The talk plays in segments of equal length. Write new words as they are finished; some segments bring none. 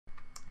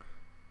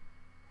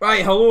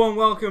Right, hello and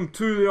welcome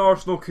to the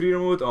Arsenal career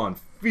mode on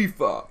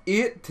FIFA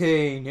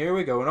 18. Here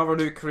we go, another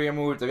new career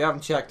mode. If you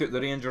haven't checked out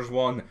the Rangers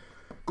one,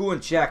 go and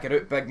check it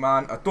out, big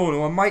man. I don't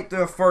know, I might do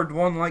a third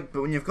one,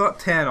 but when you've got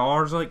 10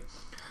 hours,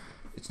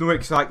 it's not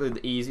exactly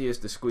the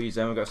easiest to squeeze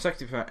in. We've got a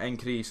 60%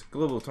 increase,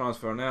 global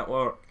transfer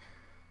network.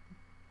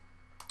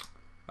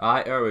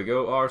 Alright, there we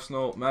go,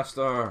 Arsenal,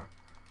 Mr.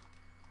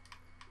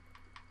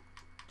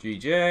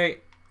 GJ.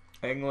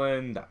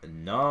 England,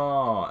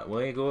 no,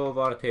 we go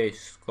over to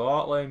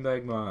Scotland,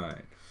 big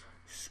man.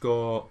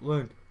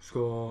 Scotland,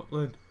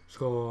 Scotland,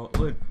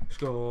 Scotland,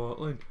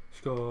 Scotland,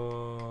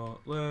 Scotland.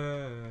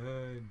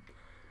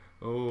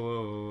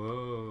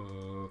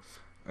 Oh.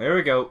 There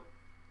we go.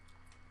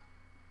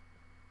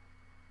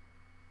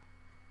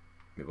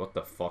 Wait, what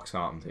the fuck's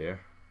happened here?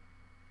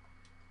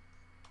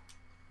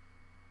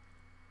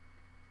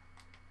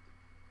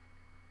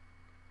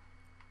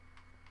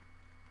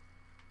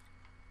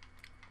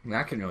 I mean,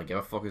 I couldn't really give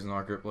a fuck who's in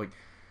our group.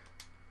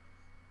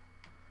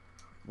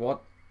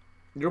 What?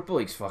 Europa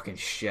League's fucking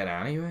shit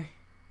anyway.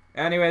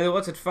 Anyway, though,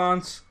 let's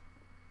advance.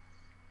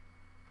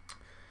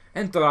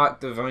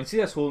 Interactive. I mean, see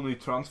this whole new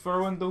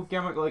transfer window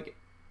gimmick.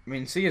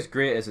 See, as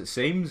great as it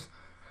seems,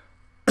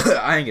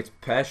 I think it's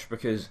pish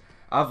because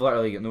I've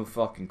literally got no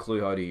fucking clue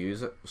how to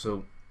use it.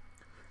 So,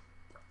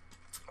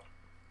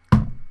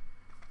 I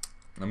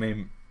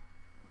mean,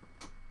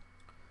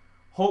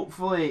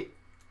 hopefully,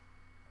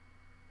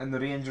 in the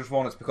Rangers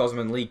one, it's because I'm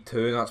in League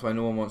 2 and that's why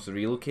no one wants to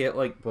relocate,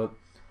 but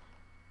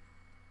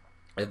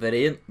if it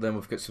ain't, then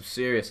we've got some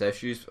serious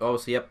issues.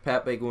 Obviously, yep,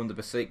 Pepe going to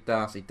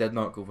Besiktas, he did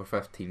not go for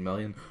 15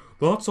 million.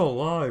 That's a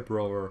lie,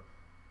 brother.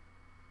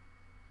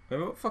 I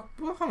mean,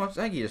 how much? I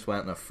think he just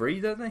went on a free,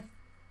 didn't he?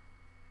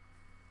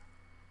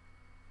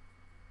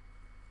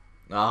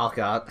 Oh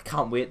god, I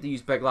can't wait to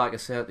use Big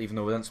Lacazette, even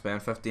though we didn't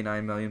spend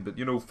 59 million, but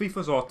you know,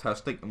 FIFA's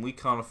autistic and we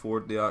can't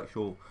afford the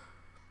actual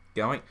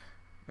gimmick.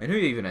 And who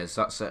even is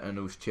that sitting in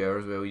those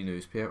chairs with a wee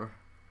newspaper?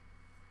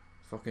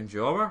 Fucking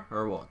jobber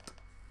or what?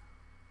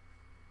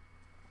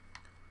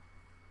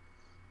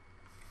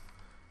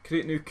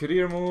 Create new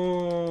career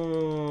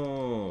mode.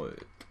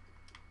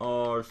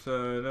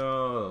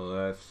 Arsenal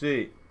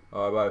FC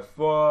are by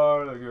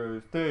far the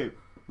greatest team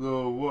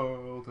the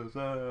world has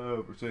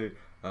ever seen.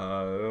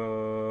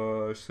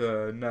 Arsenal.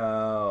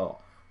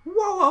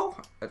 Whoa!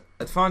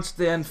 Advanced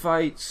the end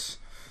fights.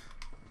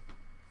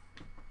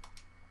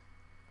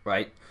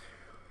 Right.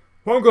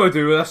 What I'm going to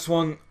do with this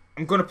one,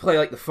 I'm going to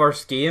play the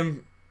first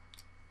game.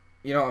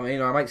 You know what I mean?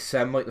 Or I might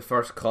sim the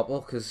first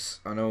couple, because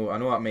I know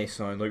that may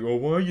sound like, oh,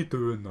 why are you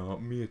doing that,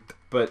 mate?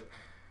 But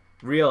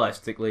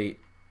realistically,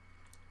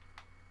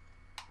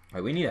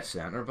 we need a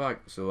centre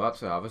back, so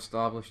that's what I've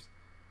established.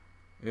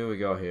 Here we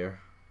go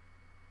here.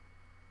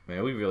 Man,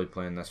 are we really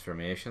playing this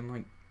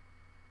formation?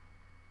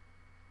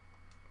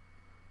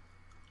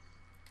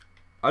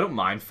 I don't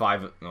mind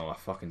five. No, I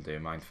fucking do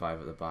mind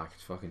five at the back.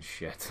 It's fucking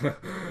shit.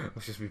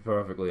 Let's just be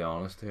perfectly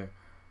honest here.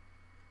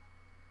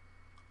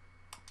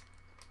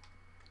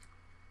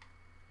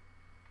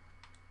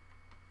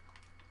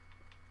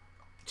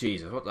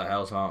 Jesus, what the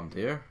hell's happened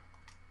here?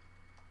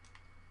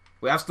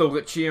 We have still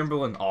got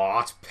Chamberlain. Oh,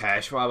 that's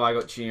pish. Why have I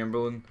got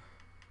Chamberlain?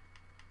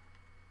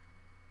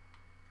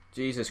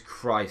 Jesus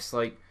Christ,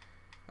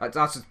 that's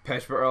just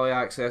pish for early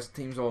access. The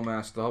team's all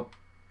messed up.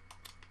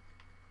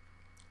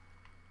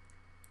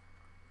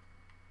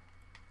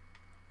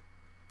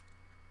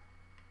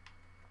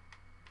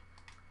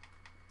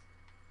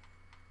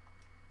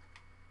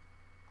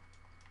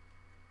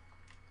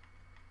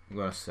 I'm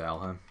gonna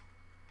sell him.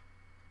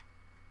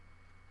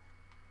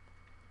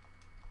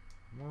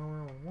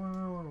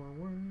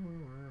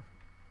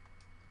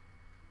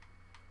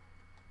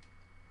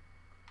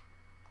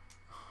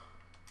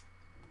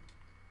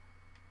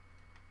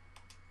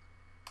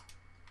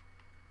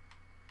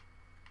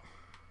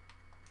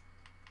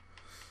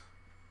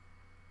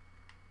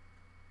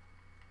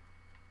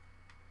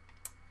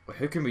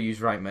 Who can we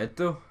use right mid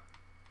though?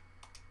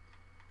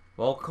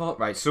 Walcott,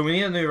 right? So we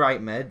need a new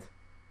right mid.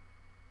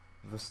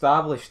 We've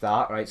established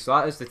that, right? So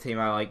that is the team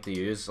I like to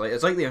use.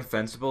 It's like the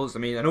Invincibles. I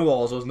mean, I know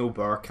Ozil's no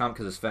Bergkamp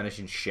because it's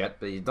finishing shit,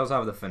 but he does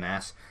have the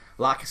finesse.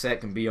 Lacazette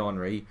can be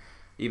Henry,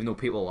 even though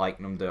people like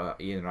him to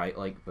Ian Wright,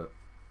 but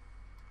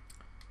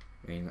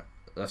I mean,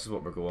 this is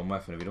what we're going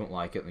with, and if you don't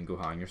like it, then go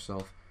hang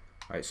yourself.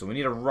 Right, so we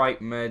need a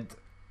right mid.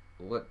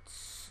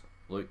 Let's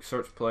look,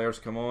 search players.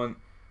 Come on,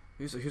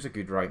 who's a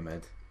good right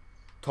mid?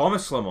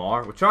 Thomas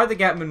Lemar. We tried to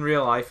get him in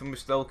real life, and we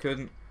still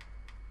couldn't.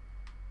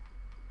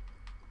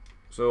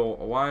 So,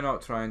 why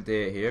not try and do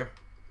it here?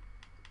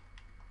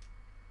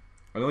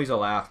 I know he's a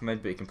left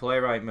mid, but he can play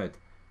right mid.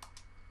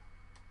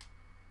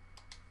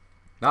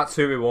 That's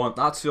who we want.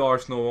 That's who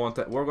Arsenal want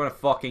it. We're going to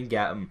fucking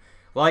get him.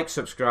 Like,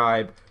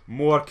 subscribe,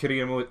 more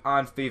career mode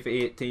and FIFA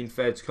 18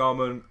 feds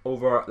coming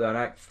over the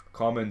next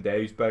coming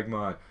days, big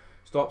man.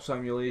 Stop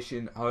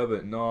simulation. How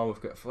about now?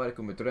 We've got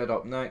Atletico Madrid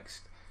up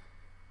next.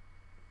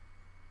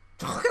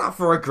 Look at that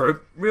for a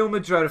group. Real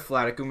Madrid,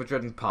 Atletico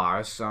Madrid and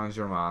Paris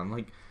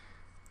Saint-Germain.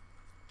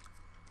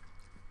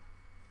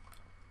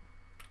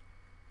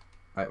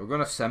 Right, we're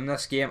gonna sim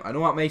this game. I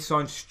know that may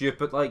sound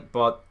stupid, like,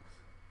 but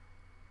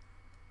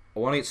I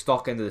want to get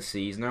stuck into the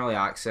season, early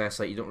access.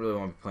 Like, you don't really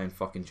want to be playing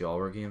fucking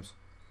jobber games.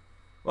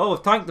 Well,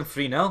 we've tanked him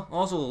 3-0.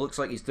 Also, looks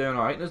like he's doing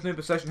alright in his new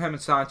position. Him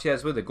and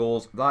Sanchez with the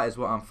goals. That is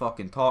what I'm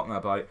fucking talking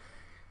about.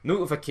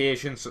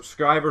 Notifications,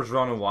 subscribers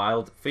running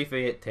wild. FIFA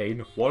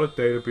 18. What a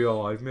day to be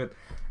alive, mate.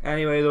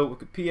 Anyway, though, we've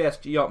got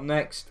PSG up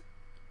next.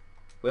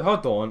 Wait,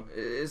 hold on.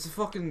 Is the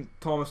fucking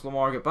Thomas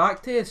Lemar get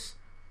back to us?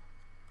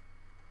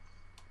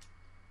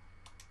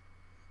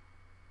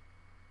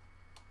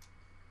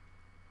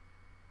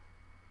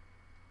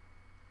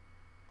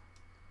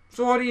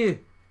 So how do you...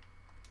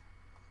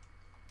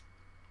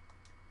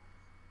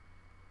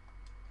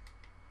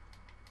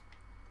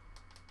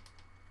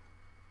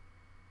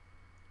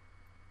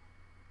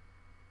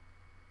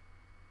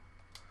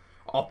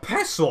 Oh,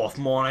 piss off,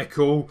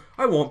 Monaco.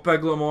 I want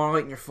Big Lemar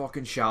like your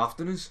fucking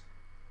shafting us.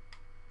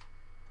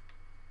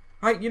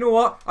 Right, you know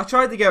what? I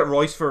tried to get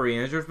Reus for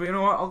Rangers, but you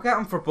know what? I'll get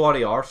him for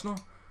bloody Arsenal.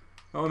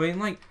 You know what I mean?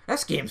 Like,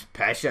 this game's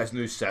pish, this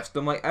new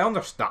system. Like, I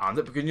understand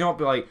it, because you not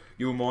be like,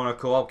 you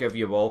Monaco, I'll give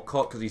you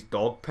Walcott because he's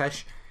dog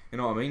pish. You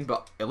know what I mean?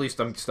 But at least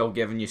I'm still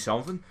giving you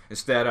something.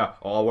 Instead of,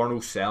 oh, we're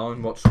no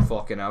selling much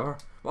fucking ever.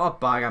 What a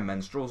bag of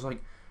minstrels.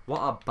 Like,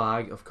 what a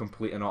bag of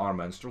complete and utter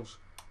minstrels.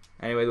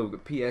 Anyway, though, we've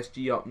got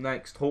PSG up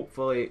next.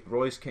 Hopefully,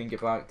 Royce can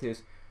get back to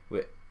us.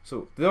 Wait,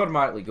 so, do they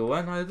automatically go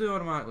in? How do they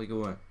automatically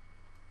go in?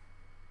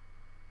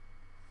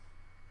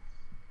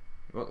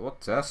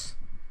 What's this?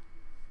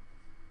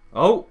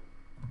 Oh!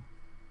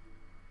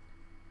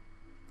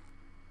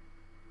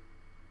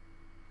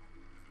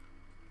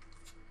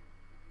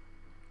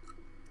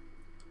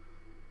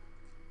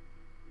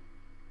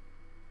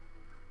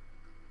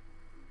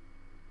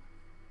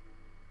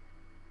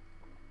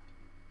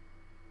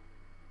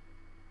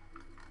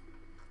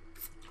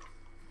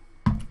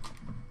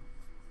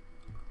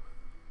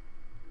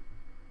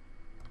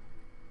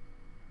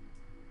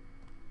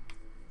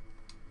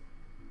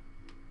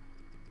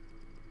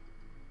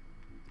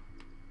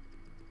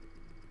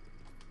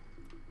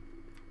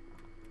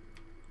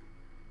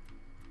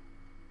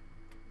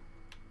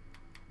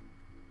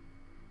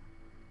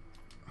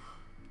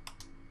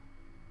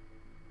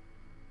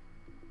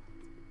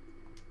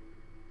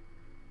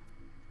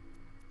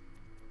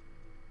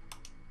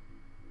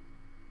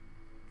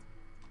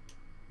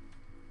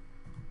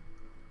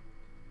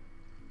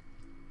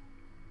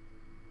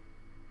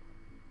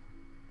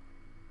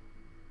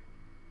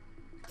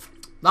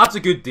 That's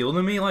a good deal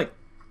to me, like.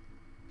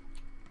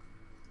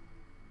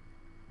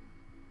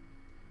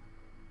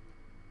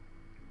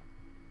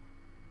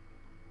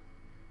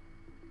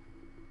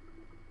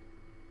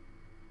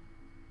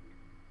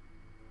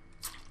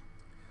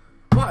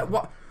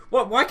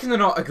 Why can they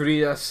not agree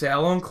to a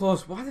sell-on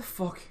clause? Why the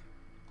fuck?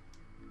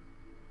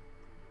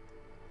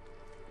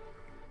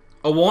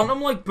 I want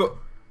them, like, but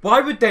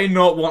why would they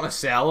not want a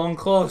sell-on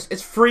clause?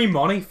 It's free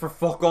money for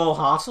fuck all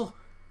hassle.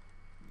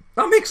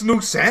 That makes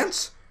no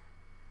sense.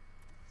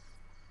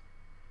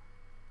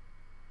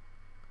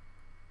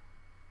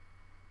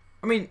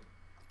 I mean,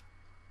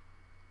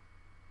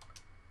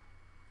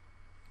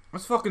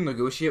 let's fucking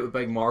negotiate with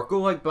Big Marco,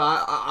 like,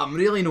 but I'm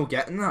really no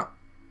getting that.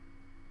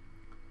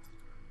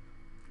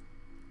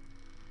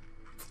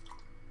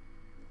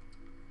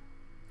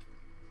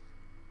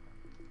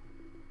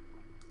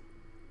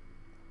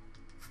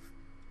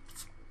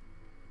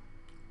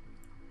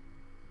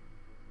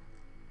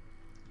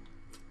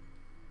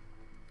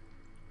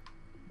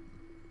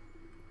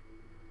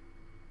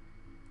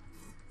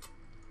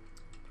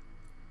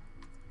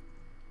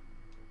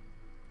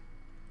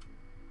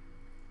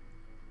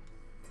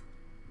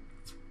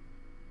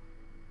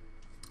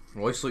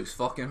 Royce looks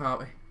fucking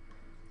happy.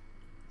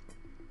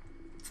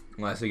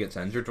 Unless he gets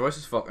injured. Royce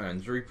is fucking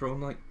injury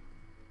prone, like.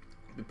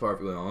 To be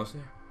perfectly honest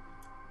here.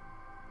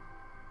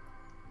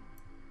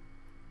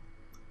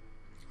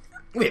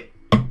 Wait.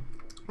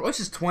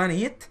 Royce is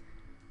 28?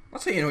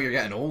 That's how you know you're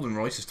getting old when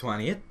Royce is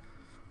 28.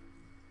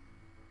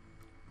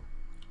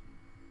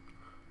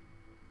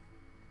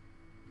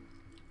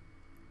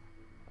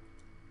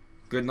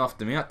 Good enough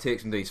to me. That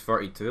takes him to he's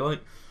 32,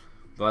 like.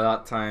 By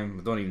that time,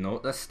 I don't even know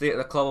what this state of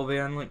the club will be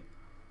in, like.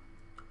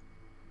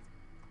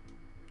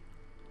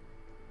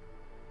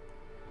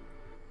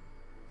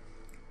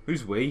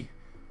 Who's we?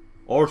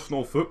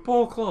 Arsenal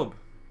Football Club.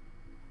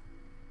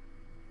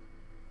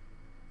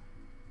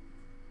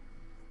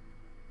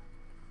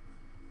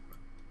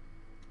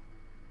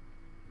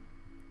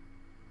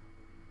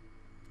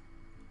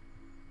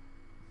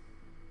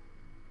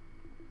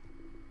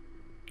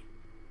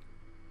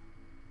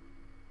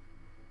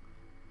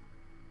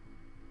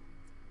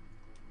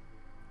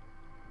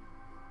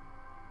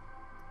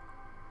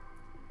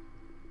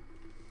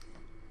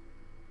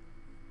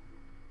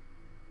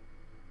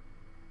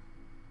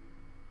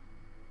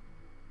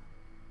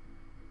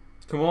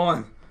 Come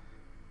on.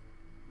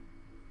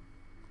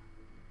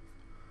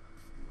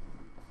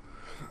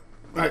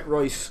 Right,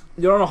 Royce,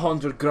 you're on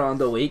 100 grand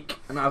a week,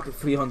 and I've got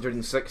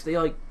 360,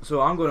 like,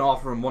 so I'm going to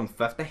offer him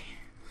 150.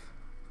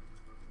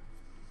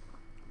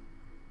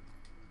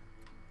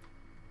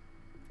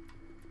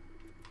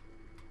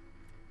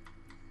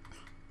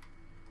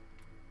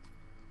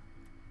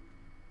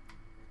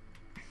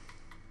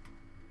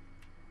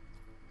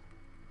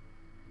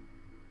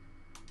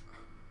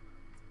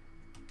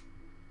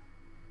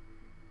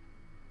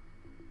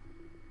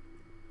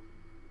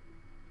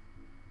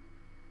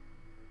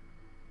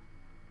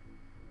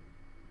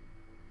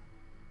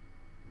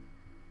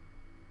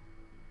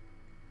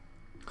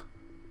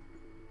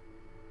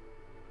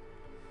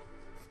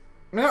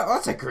 Yeah,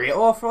 that's a great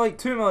offer. Like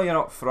 2 million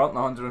up front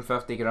and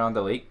 150 grand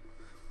a week.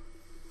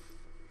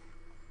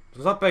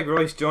 Does that big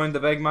Royce join the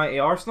big mighty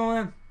Arsenal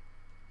then?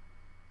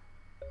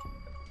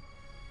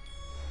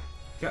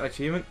 Get an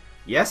achievement?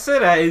 Yes,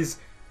 it is.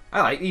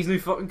 I like these new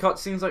fucking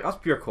cutscenes. Like, that's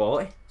pure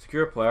quality.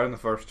 Secure a player in the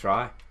first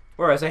try.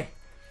 Where is he?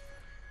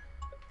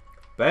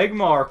 Big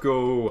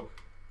Marco.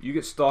 You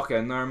get stuck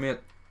in there, mate.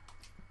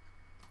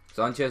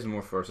 Sanchez is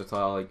more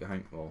versatile, like, I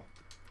think. Well,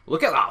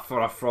 look at that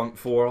for a front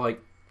four.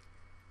 Like,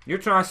 you're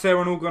trying to say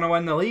we're not going to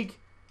win the league?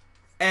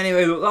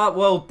 Anyway, look, that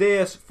will do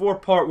us for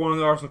part 1 of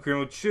the Arsenal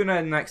Criminal. Tune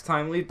in next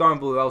time. Leave down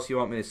below what else you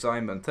want me to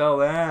sign. But until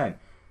then,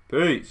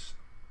 peace.